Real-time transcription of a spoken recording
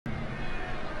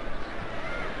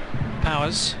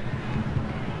Powers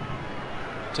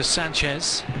to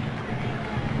Sanchez.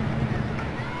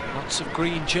 Lots of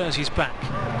green jerseys back.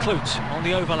 Kloot on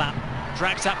the overlap,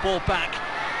 drags that ball back.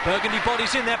 Burgundy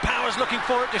bodies in there, Powers looking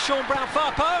for it. Deshorn Brown,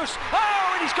 far post.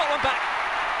 Oh, and he's got one back.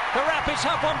 The Rapids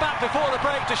have one back before the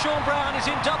break. Deshorn Brown is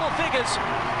in double figures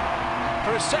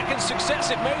for his second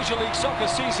successive Major League Soccer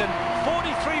season.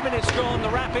 43 minutes gone, the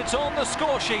Rapids on the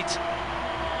score sheet.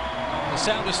 The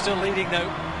Sounders still leading though,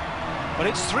 but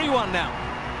it's 3-1 now.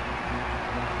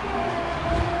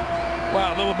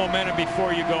 Wow, a little momentum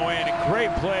before you go in. A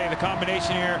great play, the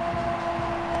combination here.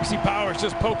 You see Powers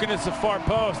just poking at the far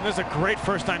post, and this is a great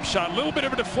first-time shot. A little bit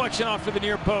of a deflection off to the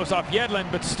near post, off Yedlin,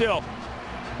 but still,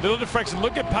 little deflection.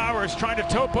 Look at Powers trying to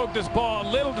toe poke this ball. A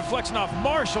little deflection off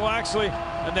Marshall, actually,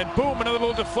 and then boom, another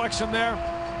little deflection there.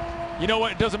 You know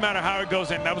what? It doesn't matter how it goes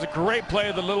in. That was a great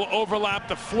play. The little overlap,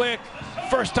 the flick,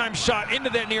 first-time shot into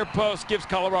that near post gives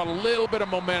Colorado a little bit of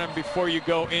momentum before you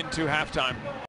go into halftime.